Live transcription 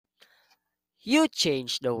You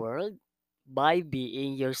change the world by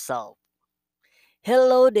being yourself.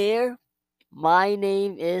 Hello there, my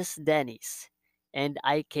name is Dennis, and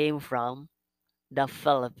I came from the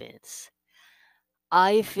Philippines.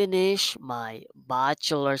 I finished my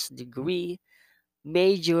bachelor's degree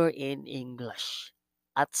major in English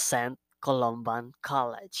at St. Columban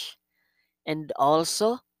College, and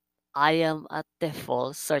also I am a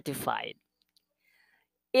TEFL certified.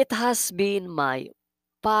 It has been my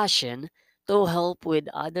passion to help with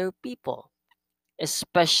other people,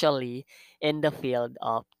 especially in the field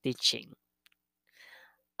of teaching.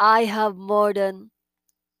 I have more than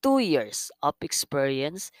 2 years of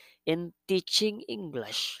experience in teaching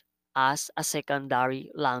English as a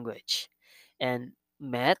secondary language and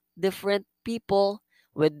met different people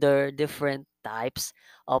with their different types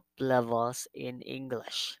of levels in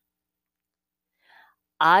English.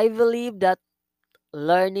 I believe that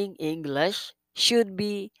learning English should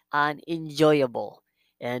be an enjoyable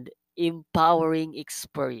and empowering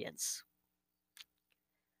experience.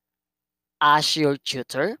 As your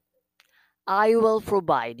tutor, I will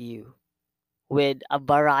provide you with a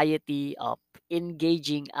variety of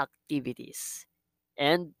engaging activities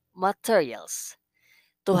and materials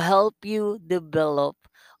to help you develop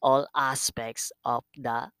all aspects of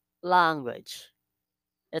the language.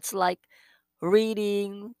 It's like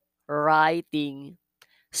reading, writing,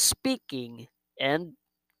 speaking, and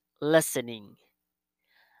listening.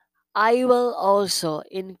 I will also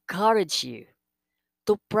encourage you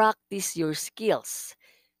to practice your skills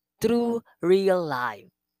through real life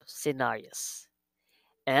scenarios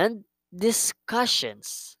and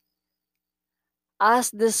discussions. As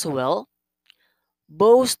this will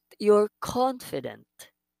boost your confidence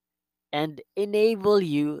and enable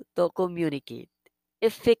you to communicate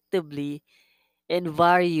effectively in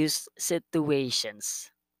various situations.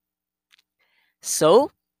 So,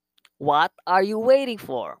 what are you waiting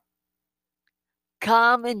for?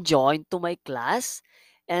 Come and join to my class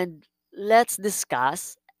and let's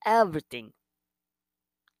discuss everything.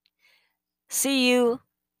 See you.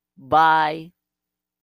 Bye.